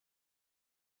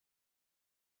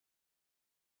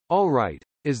All right.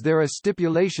 Is there a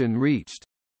stipulation reached?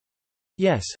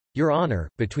 Yes, Your Honor,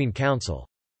 between counsel.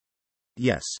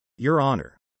 Yes, Your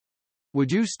Honor.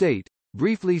 Would you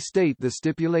briefly state the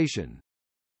stipulation?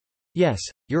 Yes,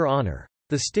 Your Honor.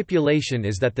 The stipulation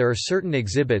is that there are certain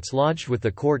exhibits lodged with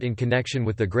the court in connection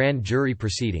with the grand jury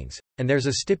proceedings, and there's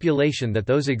a stipulation that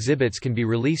those exhibits can be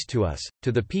released to us,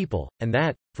 to the people, and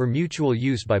that, for mutual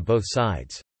use by both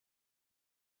sides.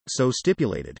 So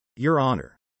stipulated, Your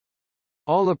Honor.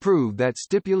 All approve that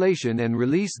stipulation and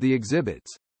release the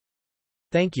exhibits.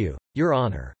 Thank you, Your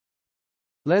Honor.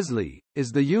 Leslie,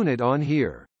 is the unit on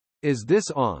here? Is this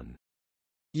on?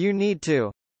 You need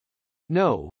to.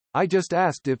 No, I just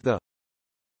asked if the...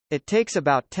 It takes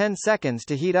about 10 seconds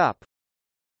to heat up.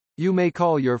 You may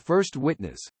call your first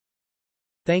witness.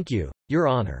 Thank you, Your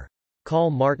Honor. Call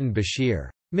Martin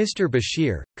Bashir. Mr.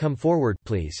 Bashir, come forward,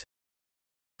 please.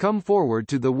 Come forward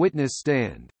to the witness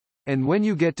stand. And when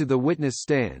you get to the witness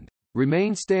stand,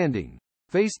 remain standing.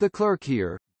 Face the clerk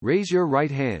here, raise your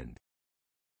right hand.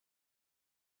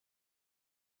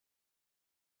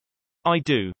 I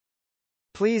do.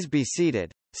 Please be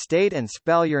seated. State and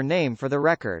spell your name for the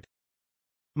record.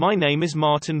 My name is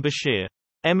Martin Bashir.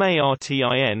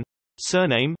 Martin.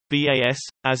 Surname, Bas,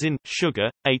 as in,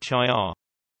 sugar, Hir.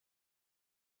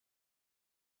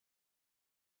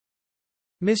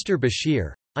 Mr.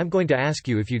 Bashir, I'm going to ask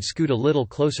you if you'd scoot a little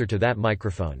closer to that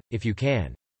microphone, if you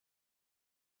can.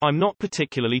 I'm not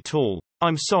particularly tall.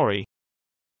 I'm sorry.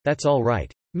 That's all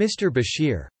right. Mr.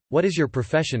 Bashir, what is your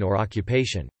profession or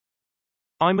occupation?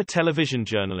 I'm a television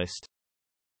journalist.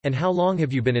 And how long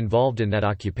have you been involved in that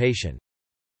occupation?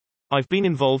 I've been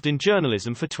involved in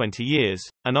journalism for 20 years,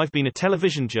 and I've been a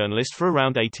television journalist for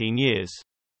around 18 years.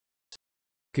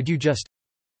 Could you just...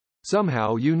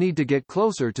 Somehow you need to get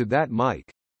closer to that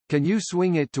mic. Can you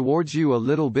swing it towards you a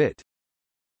little bit?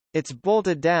 It's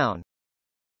bolted down.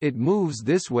 It moves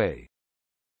this way.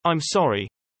 I'm sorry.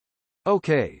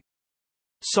 Okay.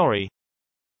 Sorry.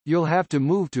 You'll have to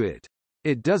move to it.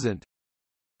 It doesn't.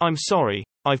 I'm sorry.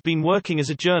 I've been working as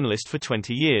a journalist for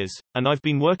 20 years, and I've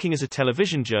been working as a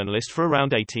television journalist for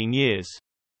around 18 years.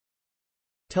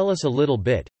 Tell us a little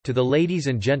bit, to the ladies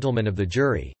and gentlemen of the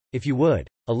jury, if you would,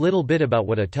 a little bit about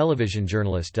what a television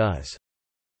journalist does.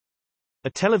 A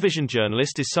television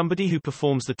journalist is somebody who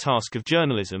performs the task of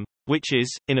journalism, which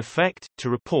is, in effect,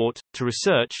 to report, to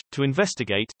research, to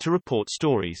investigate, to report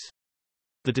stories.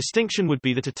 The distinction would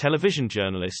be that a television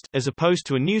journalist, as opposed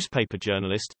to a newspaper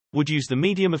journalist, would use the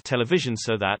medium of television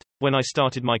so that, when I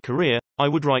started my career, I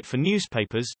would write for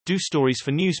newspapers, do stories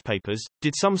for newspapers,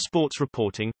 did some sports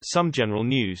reporting, some general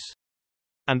news.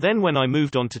 And then when I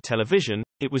moved on to television,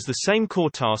 it was the same core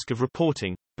task of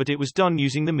reporting, but it was done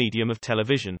using the medium of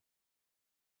television.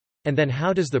 And then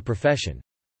how does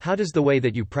the way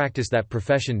that you practice that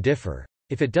profession differ,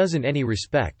 if it does in any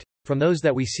respect, from those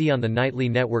that we see on the nightly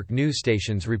network news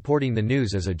stations reporting the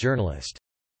news as a journalist?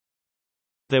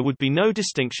 There would be no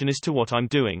distinction as to what I'm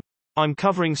doing. I'm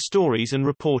covering stories and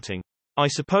reporting. I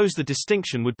suppose the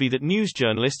distinction would be that news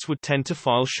journalists would tend to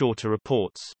file shorter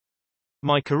reports.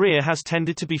 My career has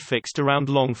tended to be fixed around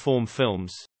long-form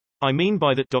films. I mean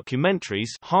by that documentaries,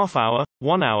 half-hour,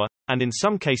 1 hour, and in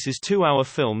some cases 2-hour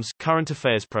films, current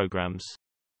affairs programs.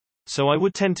 So I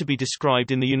would tend to be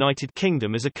described in the United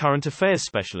Kingdom as a current affairs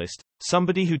specialist,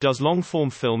 somebody who does long-form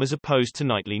film as opposed to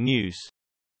nightly news.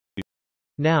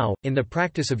 Now, in the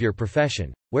practice of your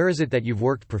profession, where is it that you've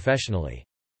worked professionally?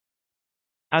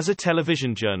 As a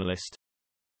television journalist.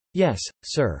 Yes,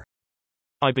 sir.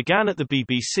 I began at the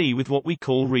BBC with what we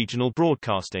call regional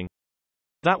broadcasting.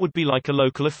 That would be like a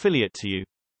local affiliate to you.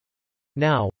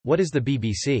 Now, what is the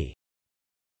BBC?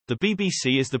 The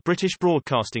BBC is the British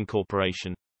Broadcasting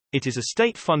Corporation. It is a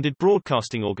state-funded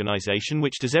broadcasting organisation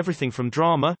which does everything from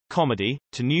drama, comedy,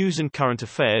 to news and current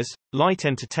affairs, light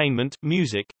entertainment,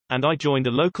 music, and I joined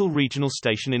a local regional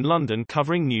station in London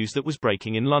covering news that was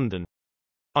breaking in London.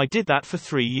 I did that for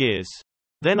 3 years.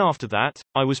 Then after that,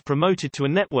 I was promoted to a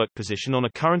network position on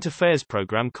a current affairs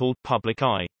programme called Public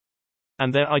Eye.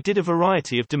 And there I did a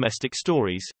variety of domestic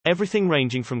stories, everything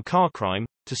ranging from car crime,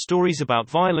 to stories about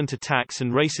violent attacks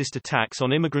and racist attacks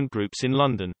on immigrant groups in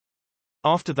London.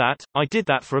 After that, I did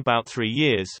that for about 3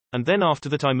 years, and then after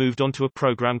that I moved on to a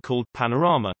program called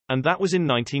Panorama, and that was in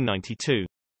 1992.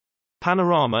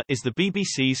 Panorama is the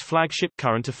BBC's flagship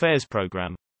current affairs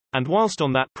program. And whilst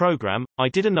on that program, I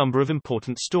did a number of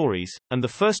important stories, and the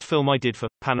first film I did for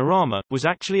Panorama was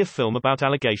actually a film about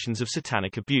allegations of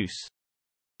satanic abuse.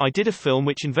 I did a film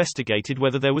which investigated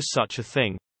whether there was such a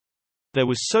thing. There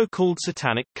was so-called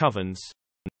satanic covens.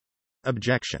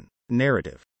 Objection.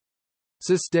 Narrative.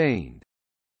 Sustained.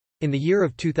 In the year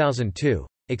of 2002,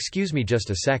 Excuse me just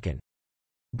a second.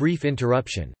 Brief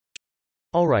interruption.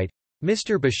 Alright,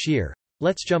 Mr. Bashir,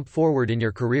 let's jump forward in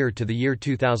your career to the year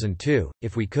 2002,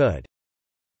 if we could.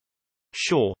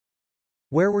 Sure.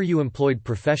 Where were you employed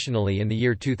professionally in the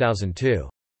year 2002?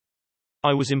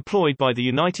 I was employed by the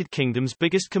United Kingdom's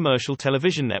biggest commercial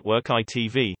television network,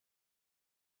 ITV.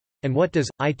 And what does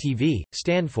ITV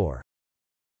stand for?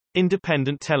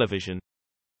 Independent television.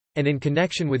 And in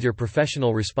connection with your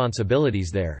professional responsibilities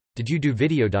there, did you do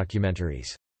video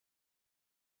documentaries?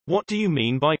 What do you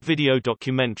mean by video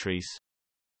documentaries?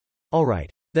 Alright,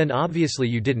 then obviously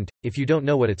you didn't, if you don't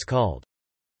know what it's called.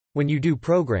 When you do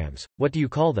programs, what do you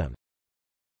call them?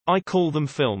 I call them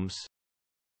films.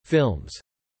 Films.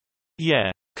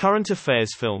 Yeah, current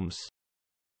affairs films.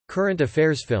 Current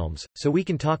affairs films, so we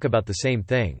can talk about the same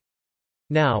thing.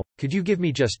 Now, could you give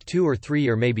me just 2 or 3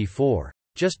 or maybe 4,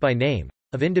 just by name,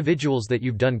 of individuals that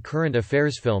you've done current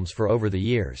affairs films for over the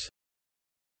years?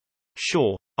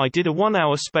 Sure, I did a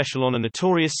 1-hour special on a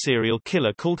notorious serial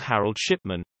killer called Harold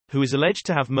Shipman, who is alleged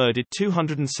to have murdered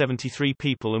 273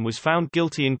 people and was found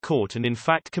guilty in court and in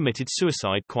fact committed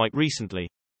suicide quite recently.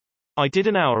 I did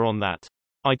an hour on that.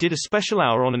 I did a special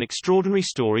hour on an extraordinary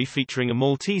story featuring a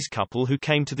Maltese couple who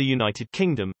came to the United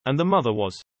Kingdom, and the mother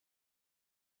was.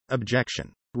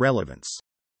 Objection. Relevance.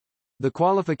 The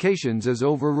qualifications is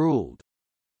overruled.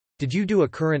 Did you do a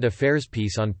current affairs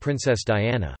piece on Princess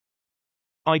Diana?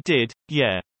 I did,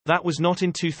 yeah. That was not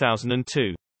in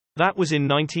 2002. That was in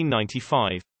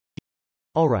 1995.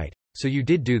 Alright, so you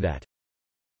did do that.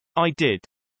 I did.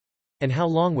 And how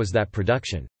long was that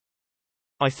production?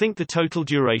 I think the total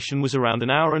duration was around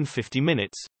 1 hour and 50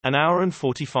 minutes, 1 hour and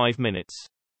 45 minutes.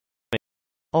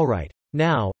 Alright,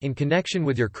 now, in connection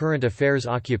with your current affairs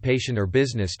occupation or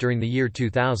business during the year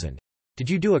 2000, did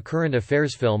you do a current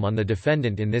affairs film on the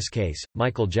defendant in this case,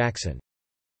 Michael Jackson?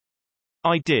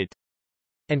 I did.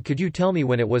 And could you tell me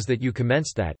when it was that you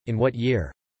commenced that, in what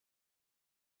year?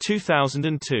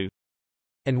 2002.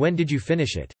 And when did you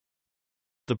finish it?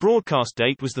 The broadcast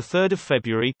date was the 3rd of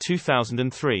February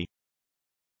 2003.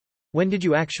 When did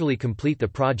you actually complete the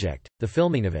project, the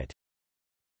filming of it?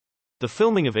 The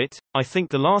filming of it, I think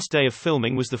the last day of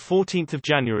filming was the 14th of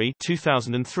January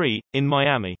 2003, in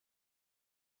Miami.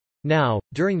 Now,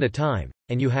 during the time,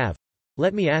 and you have.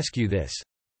 Let me ask you this.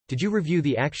 Did you review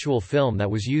the actual film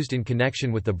that was used in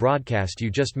connection with the broadcast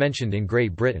you just mentioned in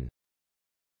Great Britain?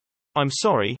 I'm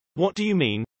sorry, what do you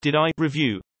mean, did I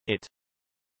review it?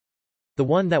 The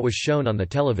one that was shown on the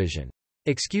television.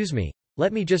 Excuse me,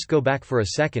 let me just go back for a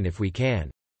second if we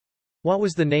can. What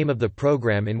was the name of the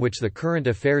program in which the current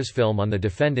affairs film on the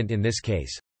defendant in this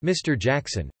case, Mr.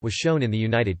 Jackson, was shown in the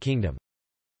United Kingdom?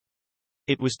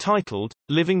 It was titled,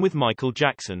 Living with Michael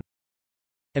Jackson.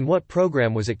 And what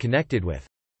program was it connected with?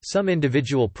 Some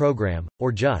individual program,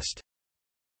 or just?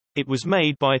 It was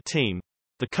made by a team.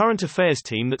 The current affairs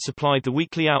team that supplied the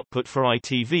weekly output for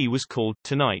ITV was called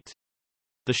Tonight.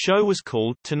 The show was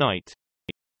called Tonight.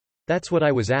 That's what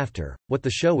I was after, what the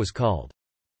show was called.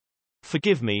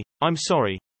 Forgive me, I'm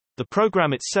sorry. The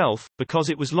program itself, because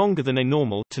it was longer than a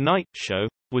normal Tonight show,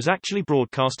 was actually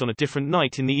broadcast on a different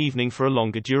night in the evening for a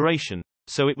longer duration,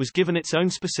 so it was given its own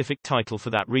specific title for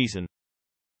that reason.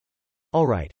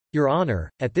 Alright, Your Honor,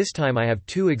 at this time I have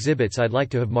 2 exhibits I'd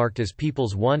like to have marked as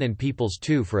People's 1 and People's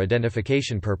 2 for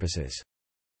identification purposes.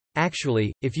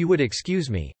 Actually, if you would excuse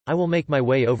me, I will make my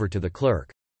way over to the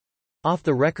clerk.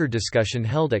 Off-the-record discussion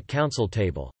held at council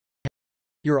table.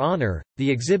 Your Honor, the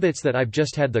exhibits that I've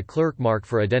just had the clerk mark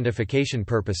for identification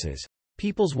purposes.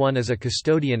 People's 1 is a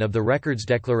custodian of the records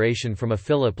declaration from a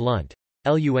Philip Lunt,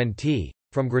 LUNT,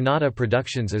 from Granada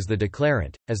Productions as the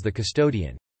declarant, as the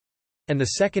custodian. And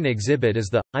the second exhibit is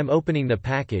the, I'm opening the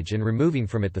package and removing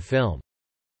from it the film.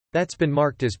 That's been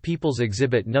marked as People's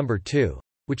Exhibit number 2,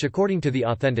 which according to the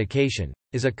authentication,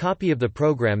 is a copy of the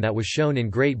program that was shown in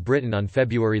Great Britain on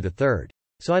February 3.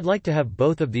 So I'd like to have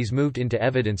both of these moved into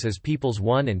evidence as People's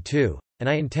 1 and 2, and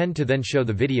I intend to then show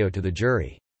the video to the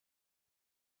jury.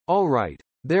 All right,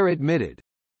 they're admitted.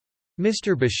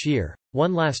 Mr. Bashir,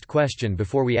 one last question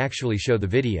before we actually show the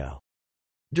video.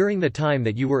 During the time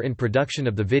that you were in production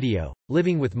of the video,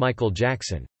 Living with Michael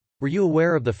Jackson, were you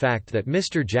aware of the fact that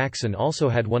Mr. Jackson also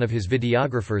had one of his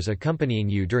videographers accompanying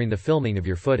you during the filming of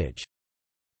your footage?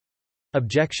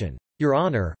 Objection. Your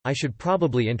Honor, I should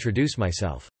probably introduce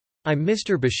myself. I'm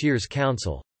Mr. Bashir's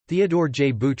counsel, Theodore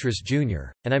J. Boutros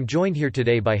Jr., and I'm joined here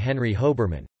today by Henry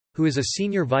Hoberman, who is a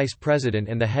senior vice president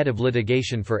and the head of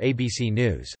litigation for ABC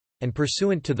News, and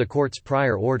pursuant to the court's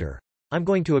prior order, I'm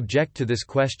going to object to this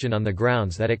question on the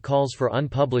grounds that it calls for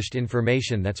unpublished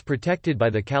information that's protected by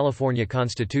the California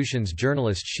Constitution's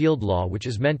Journalist Shield Law, which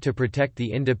is meant to protect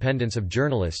the independence of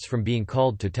journalists from being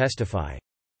called to testify.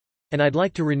 And I'd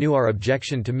like to renew our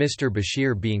objection to Mr.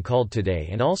 Bashir being called today,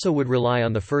 and also would rely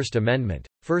on the First Amendment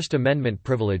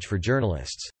privilege for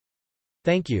journalists.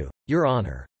 Thank you, Your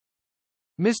Honor.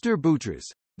 Mr. Boutros,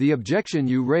 the objection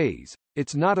you raise,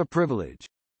 it's not a privilege.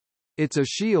 It's a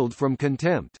shield from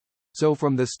contempt. So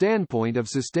from the standpoint of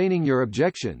sustaining your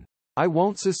objection, I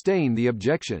won't sustain the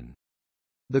objection.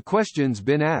 The question's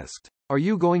been asked. Are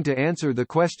you going to answer the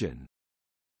question?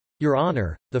 Your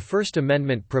Honor, the First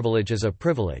Amendment privilege is a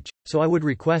privilege, so I would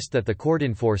request that the court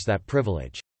enforce that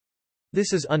privilege.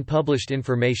 This is unpublished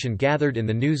information gathered in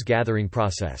the news-gathering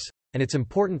process, and it's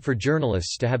important for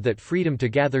journalists to have that freedom to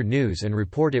gather news and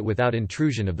report it without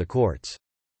intrusion of the courts.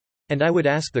 And I would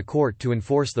ask the court to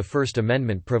enforce the First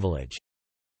Amendment privilege.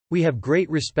 We have great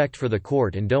respect for the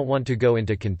court and don't want to go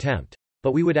into contempt,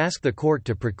 but we would ask the court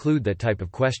to preclude that type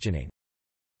of questioning.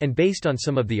 And based on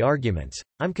some of the arguments,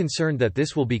 I'm concerned that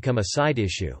this will become a side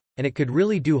issue, and it could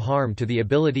really do harm to the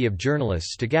ability of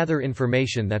journalists to gather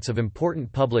information that's of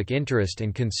important public interest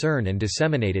and concern and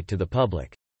disseminate it to the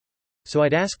public. So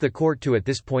I'd ask the court to at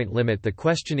this point limit the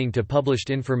questioning to published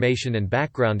information and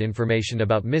background information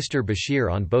about Mr.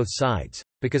 Bashir on both sides,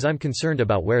 because I'm concerned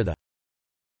about where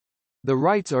the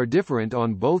rights are different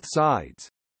on both sides.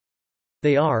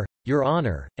 They are, Your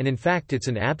Honor, and in fact it's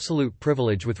an absolute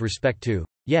privilege with respect to,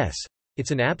 yes,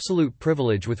 it's an absolute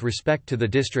privilege with respect to the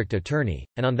district attorney,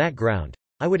 and on that ground,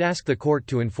 I would ask the court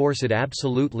to enforce it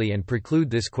absolutely and preclude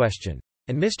this question.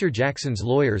 And Mr. Jackson's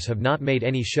lawyers have not made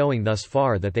any showing thus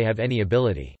far that they have any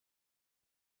ability.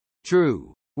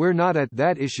 True. We're not at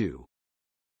that issue.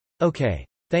 Okay.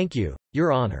 Thank you,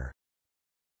 Your Honor.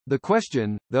 The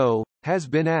question, though, has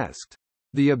been asked.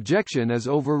 The objection is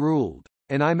overruled,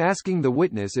 and I'm asking the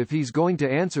witness if he's going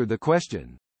to answer the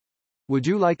question. Would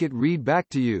you like it read back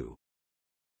to you?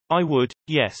 I would,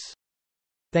 yes.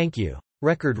 Thank you.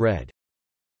 Record read.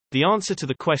 The answer to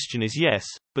the question is yes,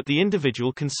 but the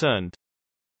individual concerned.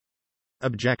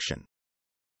 Objection.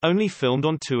 Only filmed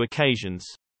on 2 occasions.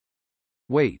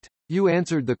 Wait. You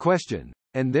answered the question,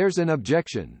 and there's an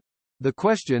objection. The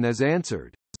question is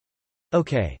answered.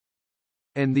 Okay.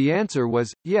 And the answer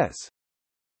was, yes.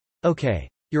 Okay.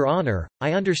 Your Honor,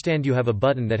 I understand you have a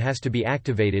button that has to be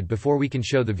activated before we can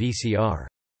show the VCR.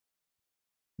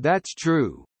 That's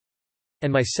true.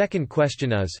 And my second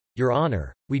question is, Your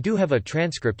Honor, we do have a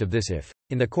transcript of this if,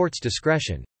 in the court's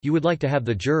discretion, you would like to have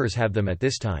the jurors have them at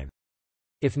this time.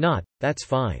 If not, that's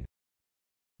fine.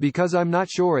 Because I'm not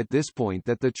sure at this point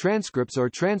that the transcripts are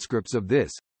transcripts of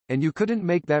this, and you couldn't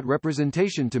make that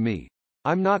representation to me.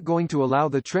 I'm not going to allow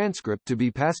the transcript to be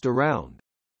passed around.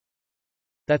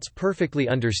 That's perfectly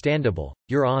understandable,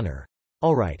 Your Honor.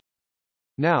 All right.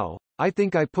 Now, I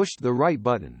think I pushed the right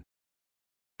button.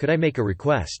 Could I make a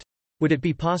request? Would it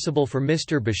be possible for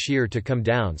Mr. Bashir to come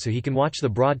down so he can watch the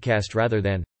broadcast rather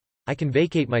than? I can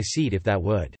vacate my seat if that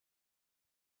would.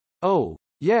 Oh,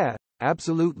 yeah,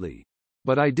 absolutely.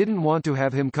 But I didn't want to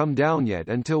have him come down yet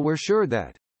until we're sure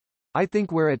that. I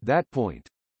think we're at that point.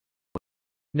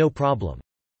 No problem.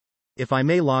 If I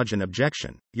may lodge an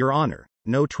objection, Your Honor,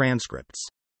 no transcripts.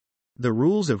 The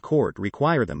rules of court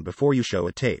require them before you show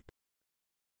a tape.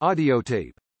 Audio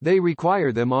tape. They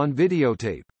require them on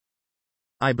videotape.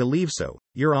 I believe so,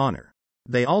 Your Honor.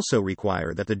 They also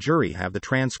require that the jury have the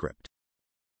transcript.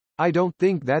 I don't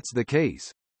think that's the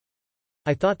case.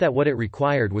 I thought that what it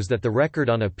required was that the record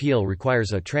on appeal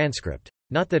requires a transcript,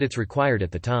 not that it's required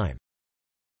at the time.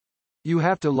 You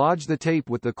have to lodge the tape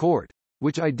with the court,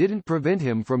 which I didn't prevent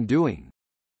him from doing.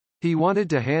 He wanted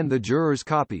to hand the jurors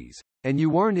copies, and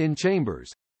you weren't in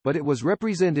chambers, but it was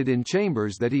represented in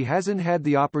chambers that he hasn't had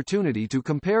the opportunity to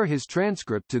compare his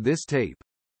transcript to this tape.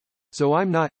 So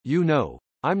I'm not,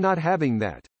 I'm not having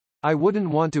that. I wouldn't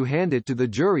want to hand it to the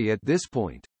jury at this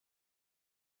point.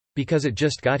 Because it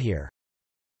just got here.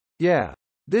 Yeah.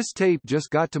 This tape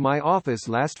just got to my office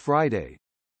last Friday.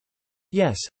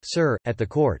 Yes, sir, at the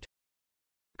court.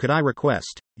 Could I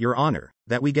request, Your Honor,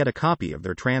 that we get a copy of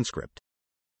their transcript?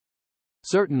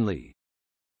 Certainly.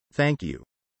 Thank you.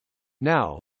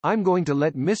 Now, I'm going to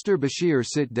let Mr. Bashir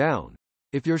sit down.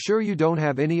 If you're sure you don't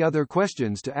have any other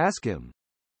questions to ask him.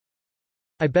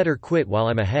 I better quit while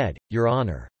I'm ahead, Your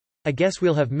Honor. I guess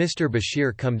we'll have Mr.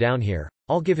 Bashir come down here.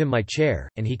 I'll give him my chair,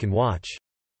 and he can watch.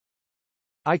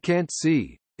 I can't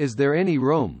see. Is there any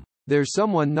room? There's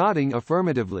someone nodding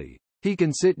affirmatively. He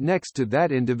can sit next to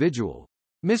that individual.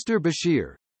 Mr.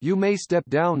 Bashir, you may step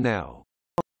down now.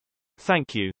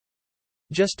 Thank you.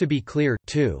 Just to be clear,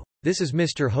 too, This is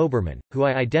Mr. Hoberman, who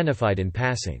I identified in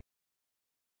passing.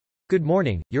 Good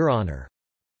morning, Your Honor.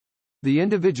 The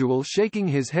individual shaking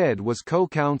his head was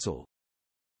co-counsel.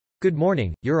 Good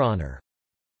morning, Your Honor.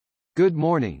 Good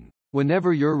morning.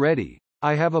 Whenever you're ready.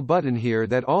 I have a button here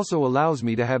that also allows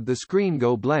me to have the screen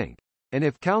go blank. And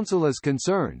if counsel is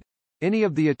concerned, any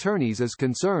of the attorneys is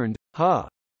concerned, huh?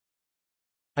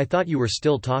 I thought you were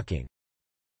still talking.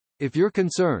 If you're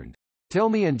concerned, tell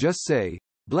me and just say,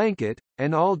 blanket,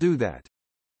 and I'll do that.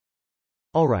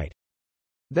 All right.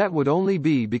 That would only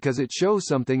be because it shows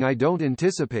something I don't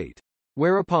anticipate.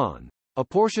 Whereupon, a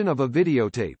portion of a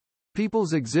videotape,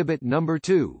 People's Exhibit Number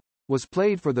 2, was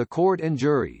played for the court and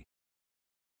jury.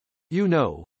 You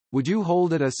know, would you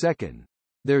hold it a second?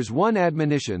 There's one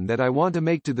admonition that I want to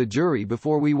make to the jury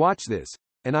before we watch this,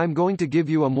 and I'm going to give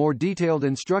you a more detailed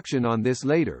instruction on this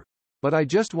later, but I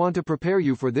just want to prepare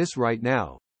you for this right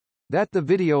now. That the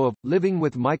video of Living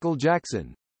with Michael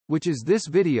Jackson, which is this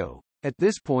video, at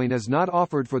this point is not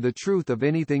offered for the truth of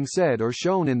anything said or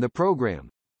shown in the program,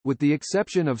 with the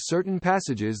exception of certain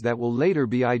passages that will later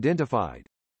be identified.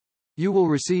 You will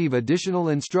receive additional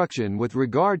instruction with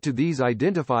regard to these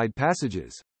identified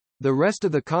passages. The rest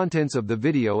of the contents of the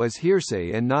video is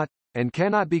hearsay and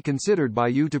cannot be considered by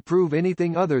you to prove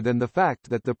anything other than the fact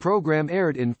that the program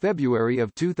aired in February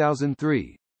of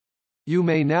 2003. You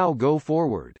may now go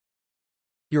forward.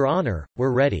 Your Honor,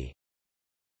 we're ready.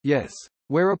 Yes.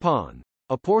 Whereupon,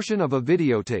 a portion of a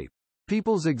videotape,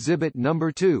 People's Exhibit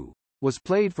Number 2, was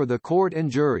played for the court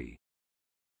and jury.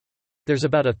 There's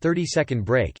about a 30-second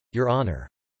break, Your Honor.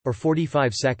 Or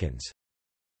 45 seconds.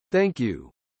 Thank you.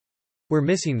 We're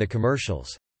missing the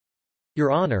commercials.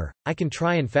 Your Honor, I can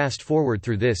try and fast forward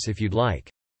through this if you'd like.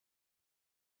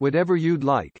 Whatever you'd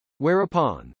like.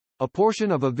 Whereupon, a portion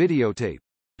of a videotape,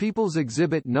 People's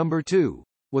Exhibit Number 2,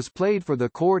 was played for the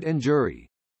court and jury.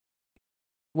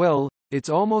 Well, it's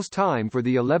almost time for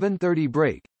the 11:30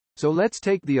 break, so let's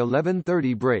take the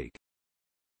 11:30 break.